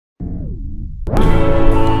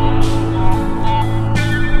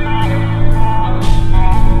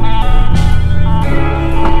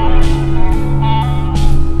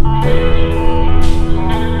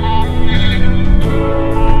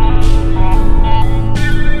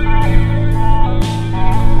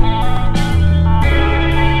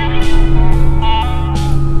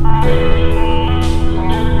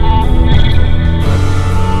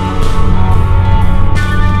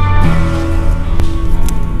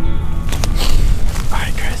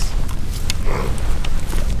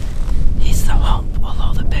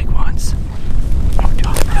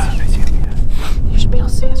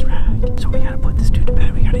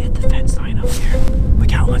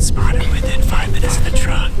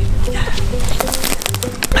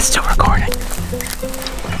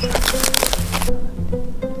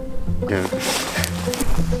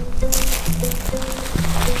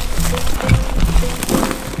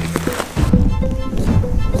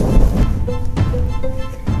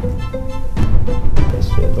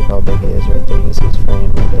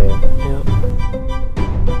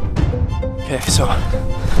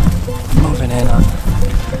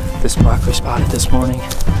this morning.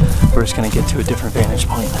 We're just gonna get to a different vantage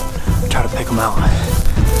point, try to pick them out,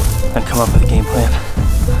 and come up with a game plan.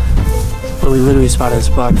 But we literally spotted this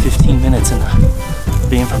buck 15 minutes into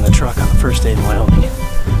being from the truck on the first day in Wyoming.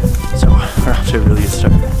 So we're off to a really good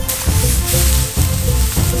start.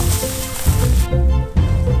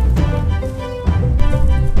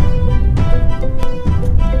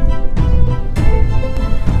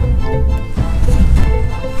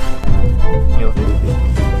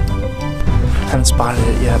 Haven't spotted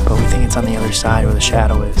it yet, but we think it's on the other side where the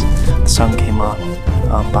shadow is. The sun came up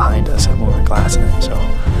behind us when we were glassing it, so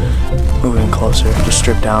moving closer. Just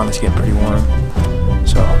stripped down, it's getting pretty warm.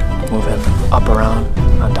 So moving up around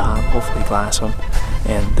on top, hopefully glass them,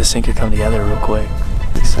 and this thing could come together real quick.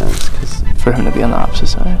 Makes sense, because for him to be on the opposite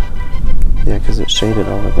side. Yeah, because it's shaded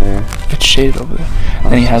over there. It's shaded over there.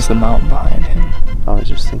 And he has the mountain behind him. I was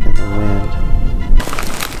just thinking the wind.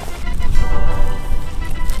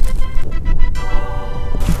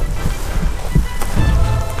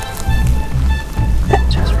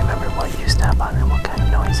 Just remember what you step on and what kind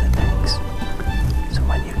of noise it makes. So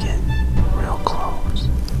when you get real close,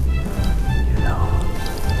 you know.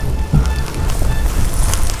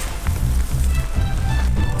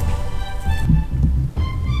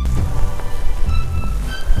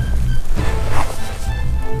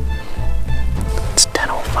 It's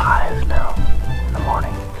 10:05 now in the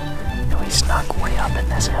morning, and we snuck way up in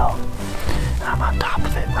this hill. And I'm on top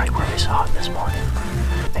of it, right where we saw it this morning.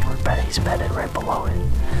 I think he's bedded right below it,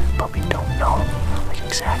 but we don't know like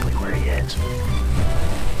exactly where he is.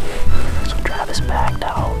 So Travis backed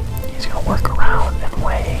out. He's gonna work around and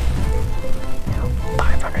weigh,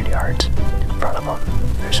 500 yards in front of him.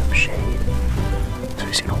 There's some shade, so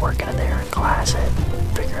he's gonna work into there and glass it,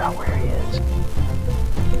 figure out where he is,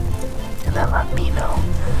 and then let me know.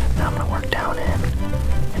 Now I'm gonna work down in,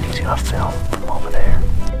 and he's gonna film from over there.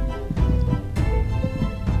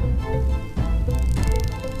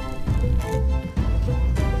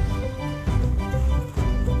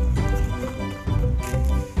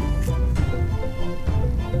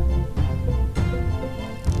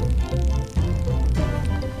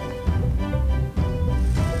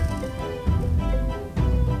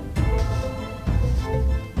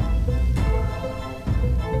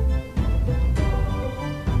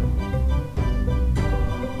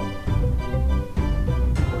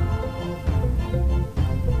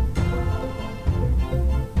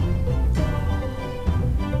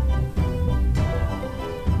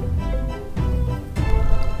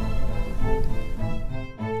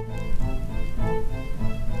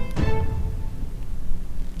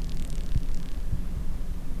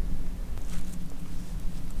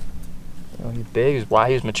 He's big, he's wide,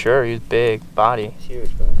 he was mature, he was big, body. He's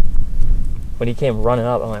huge, bro. When he came running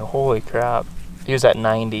up, I'm like, holy crap. He was at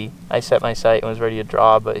 90. I set my sight and was ready to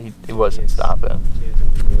draw, but he wasn't stopping.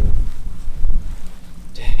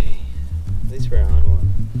 Dang. At least we're on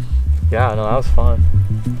one. Yeah, no, that was fun.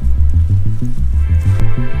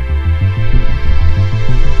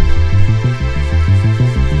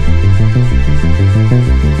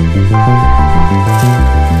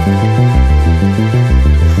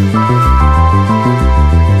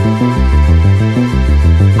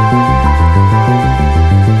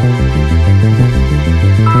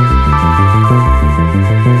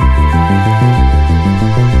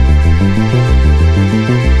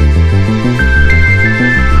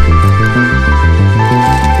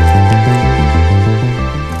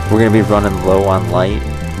 We're going to be running low on light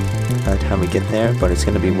by the time we get there, but it's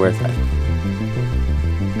going to be worth it.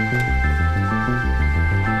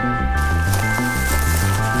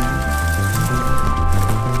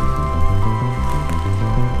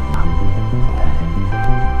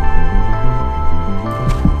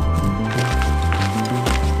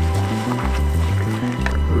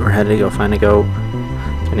 We're headed to go find a goat.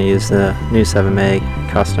 Going to use the new 7 meg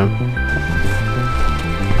custom.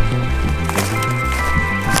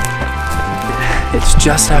 It's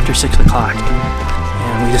just after 6 o'clock,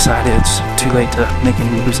 and we decided it's too late to make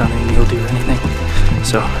any moves on any mule deer or anything.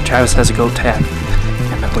 So Travis has a goat tag,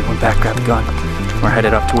 and we went back, grabbed the gun. We're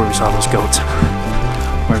headed up to where we saw those goats.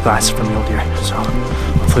 We're glassing for mule deer, so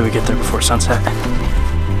hopefully we get there before sunset.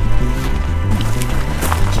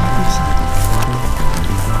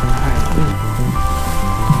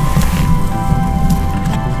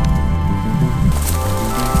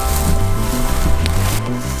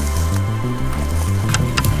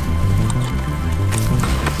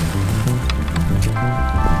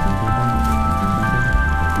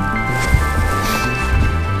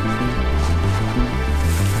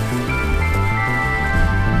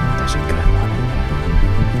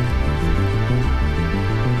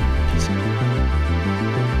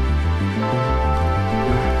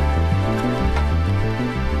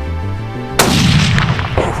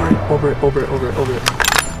 Over it, over it, over it, over it.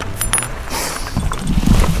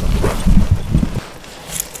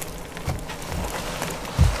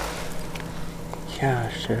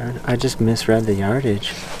 Gosh, dude, I just misread the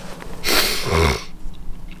yardage.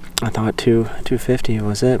 I thought 250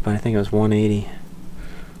 was it, but I think it was 180.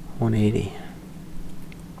 180.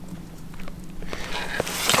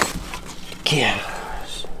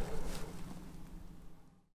 Gosh.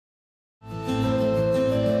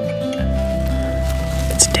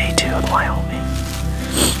 It's day 2 in Wyoming.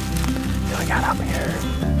 We got up here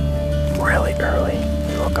really early.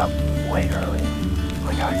 We woke up way early.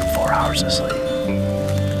 We got like 4 hours of sleep.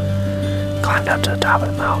 Climbed up to the top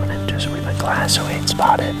of the mountain and just we've been glass, so we ain't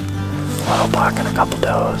spotted a little buck and a couple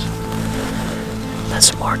does. And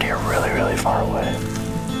some more deer really far away.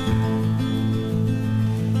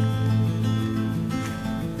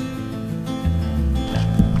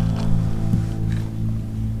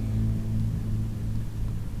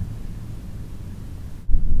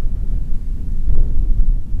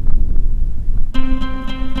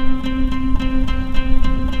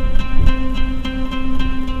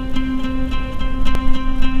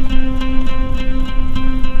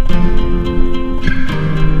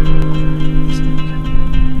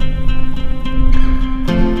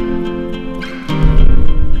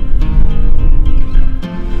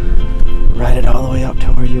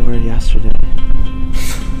 Yesterday.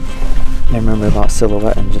 I remember about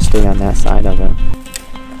silhouette and just stay on that side of it.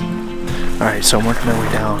 Alright, so I'm working my way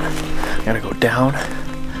down. I gotta go down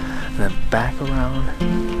and then back around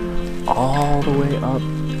all the way up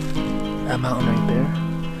that mountain right there.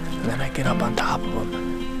 And then I get up on top of them.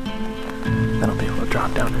 Then I'll be able to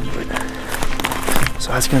drop down into it.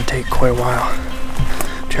 So that's gonna take quite a while.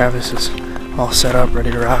 Travis is all set up,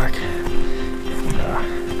 ready to rock. And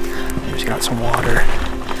I just got some water.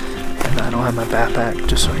 And I don't have my backpack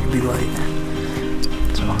just so I can be light.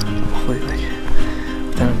 So hopefully like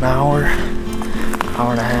within an hour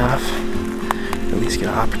and a half, at least get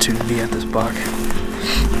an opportunity at this buck.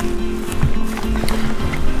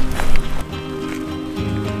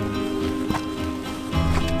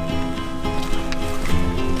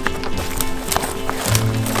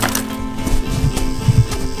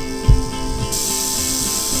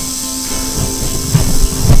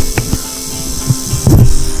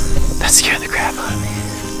 That scared the crap out of me.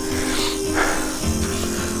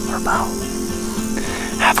 We're about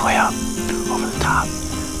halfway up, over the top.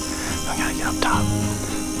 I gotta get up top.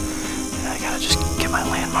 And I gotta just get my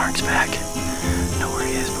landmarks back. Know where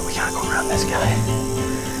he is, but we gotta go around this guy.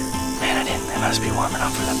 Man, it must be warm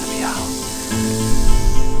enough for them to be out.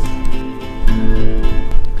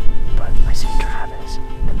 But I see Travis,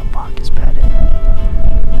 and the buck is bedded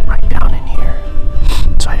right down in here.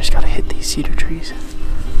 So I just gotta hit these cedar trees.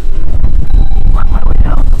 Work my way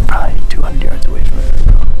down, I'm probably 200 yards away from it right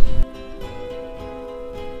now.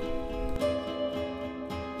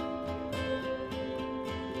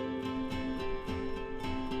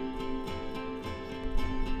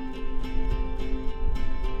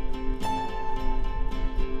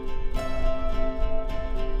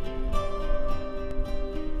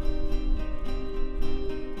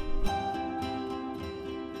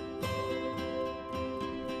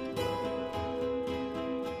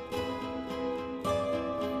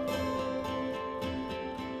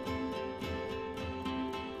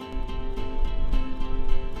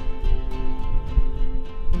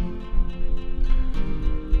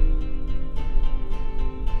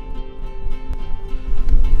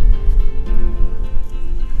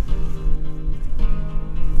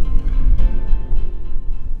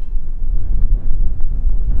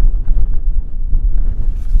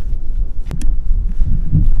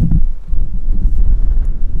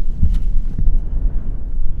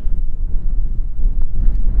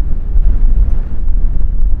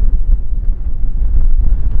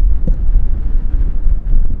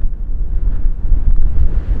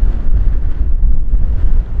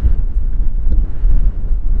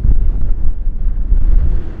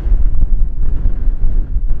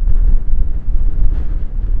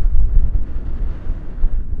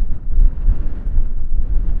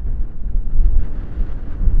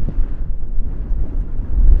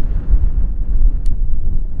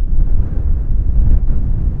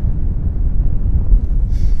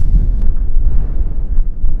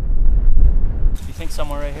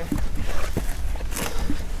 Somewhere right here.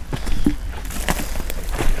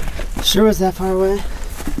 Sure was that far away?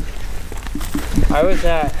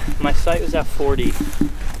 My sight was at 40,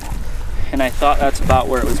 and I thought that's about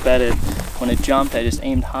where it was bedded. When it jumped, I just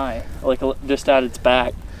aimed high, like just at its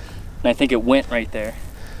back, and I think it went right there.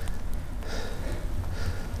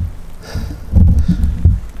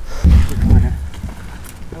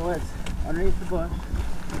 Where? was underneath the bush.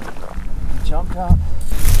 Jumped up.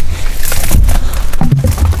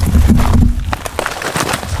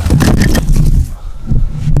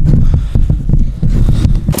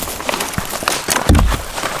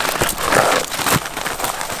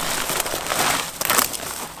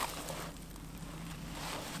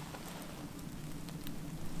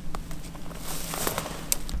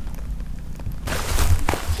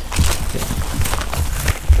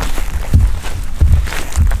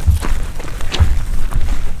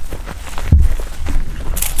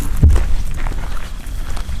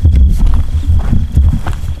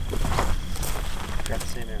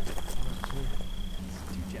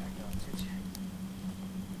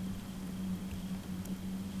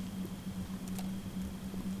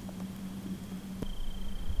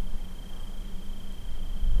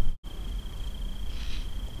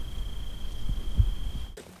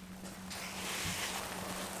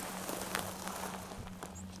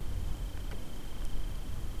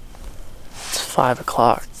 It's 5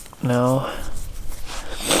 o'clock now.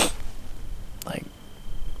 Like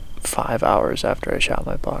 5 hours after I shot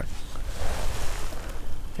my buck.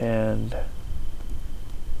 And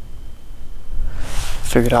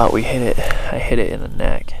figured out we hit it. I hit it in the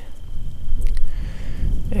neck.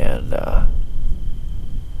 And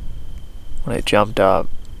when it jumped up,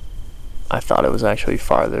 I thought it was actually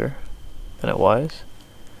farther than it was.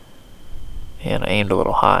 And I aimed a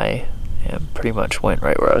little high and pretty much went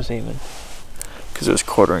right where I was aiming because it was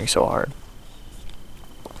quartering so hard.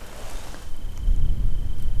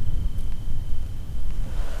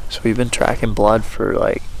 So we've been tracking blood for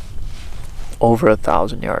like over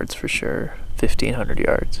 1,000 yards for sure, 1,500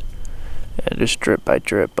 yards, and just drip by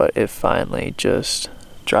drip, but it finally just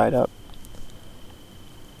dried up.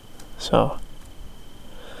 So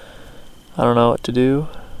I don't know what to do.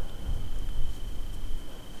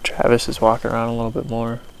 Travis is walking around a little bit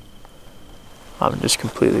more. I'm just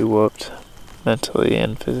completely whooped, mentally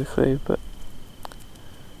and physically, but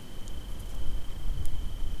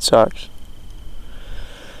it sucks.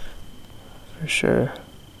 For sure.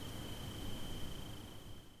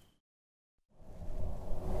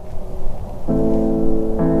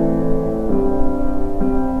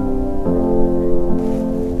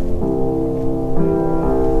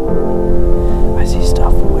 I see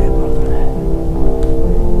stuff way above their head.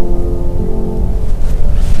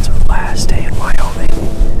 It's our last day in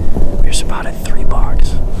Wyoming. We're spotted 3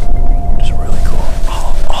 bucks. Which is really cool.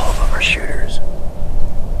 All of them are shooters.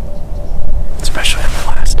 Especially on the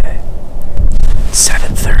last day.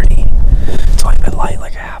 7:30. It's only been light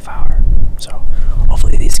like a half hour. So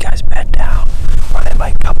hopefully these guys bed down, or they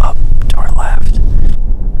might come up to our left.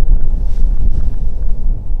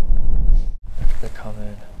 They're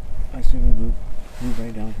coming. I assume we move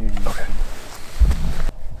right down here. Okay.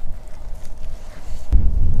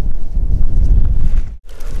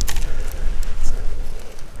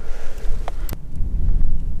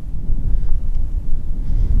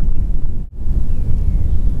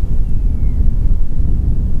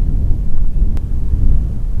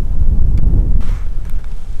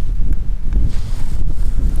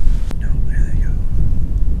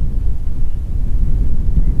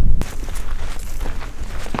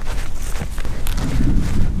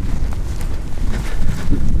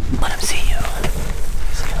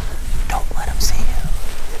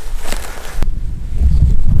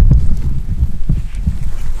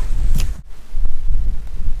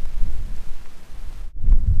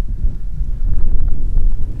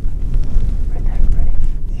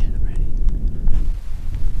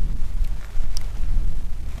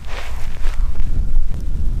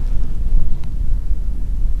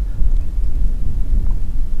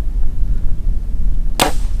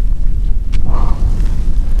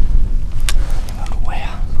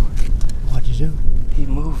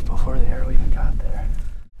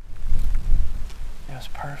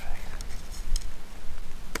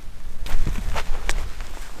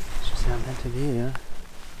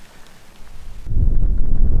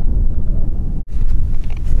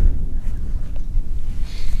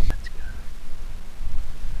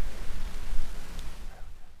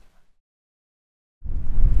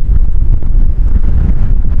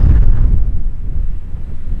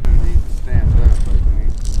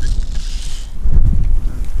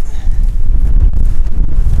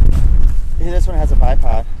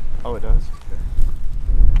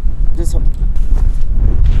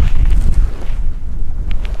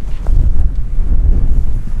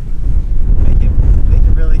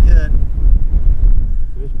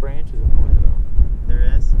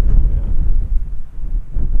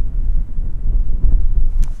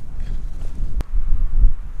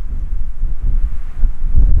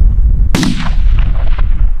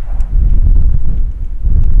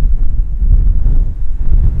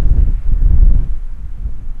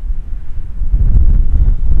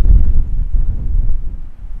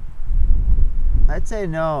 say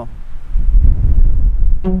no.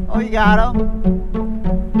 Oh, you got him.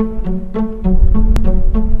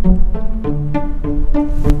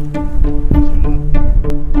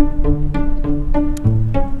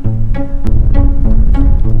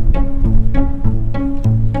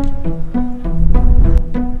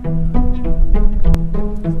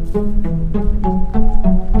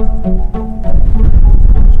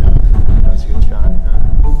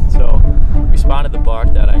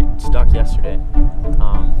 Yesterday,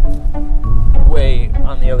 way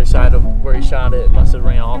on the other side of where he shot it. It must have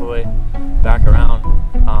ran all the way back around.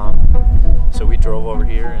 So we drove over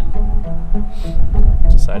here and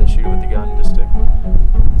decided to shoot it with the gun just to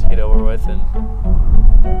get over with, and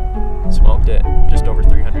smoked it just over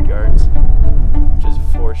 300 yards, which is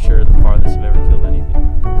for sure the farthest I've ever killed anything,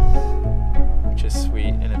 which is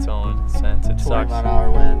sweet in its own sense. It 20 sucks.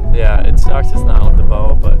 mile-an-hour wind. Yeah, it sucks it's not with the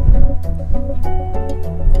bow, but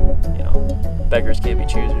beggars can't be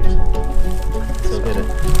choosers. So get it.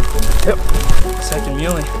 Yep. Second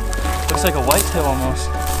muley. Looks like a whitetail almost.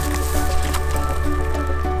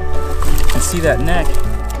 You can see that neck.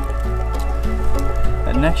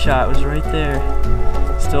 That neck shot was right there.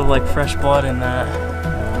 Still like fresh blood in that.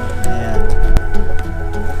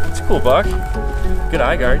 Yeah. It's a cool buck. Good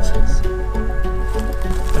eye guards.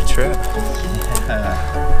 What a trip. Yeah.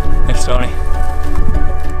 Thanks, Tony.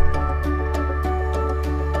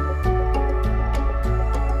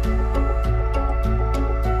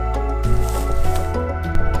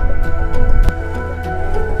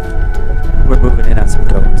 We're moving in on some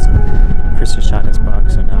does. Chris just shot his buck,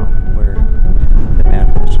 so now we're the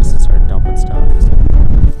man just started dumping stuff. So.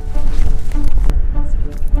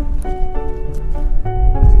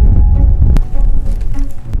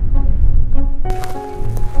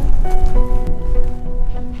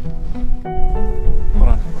 Hold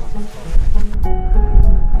on.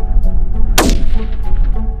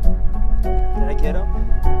 Did I get him?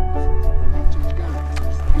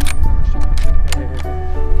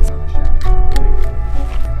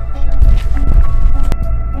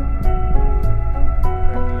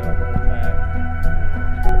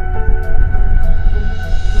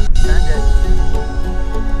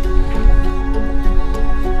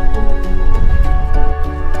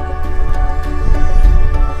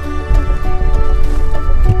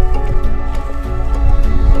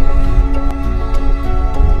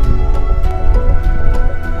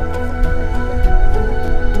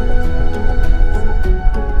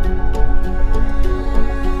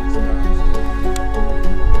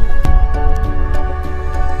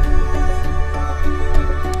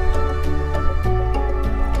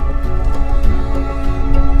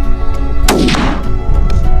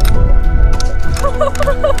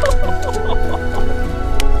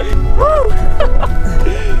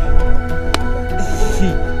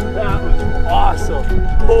 That was awesome.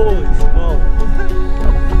 Holy smokes.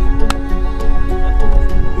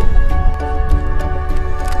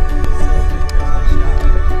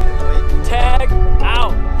 Tag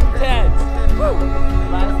out. Teds.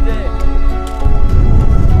 Last day.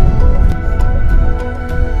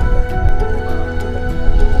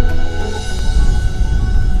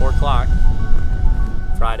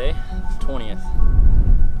 $4 Friday, 20th.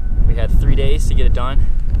 We had 3 days to get it done.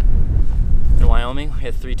 In Wyoming, we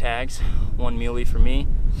had 3 tags, 1 muley for me,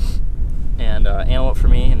 and antelope for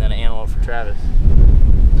me, and then an antelope for Travis.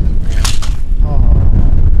 Oh.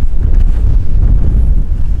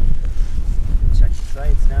 Check the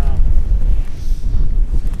sights now.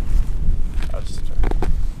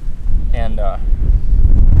 And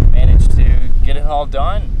managed to get it all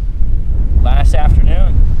done last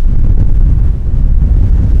afternoon.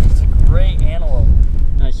 It's a great antelope.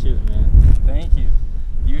 Nice shooting, man. Thank you.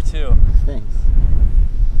 You too. Thanks.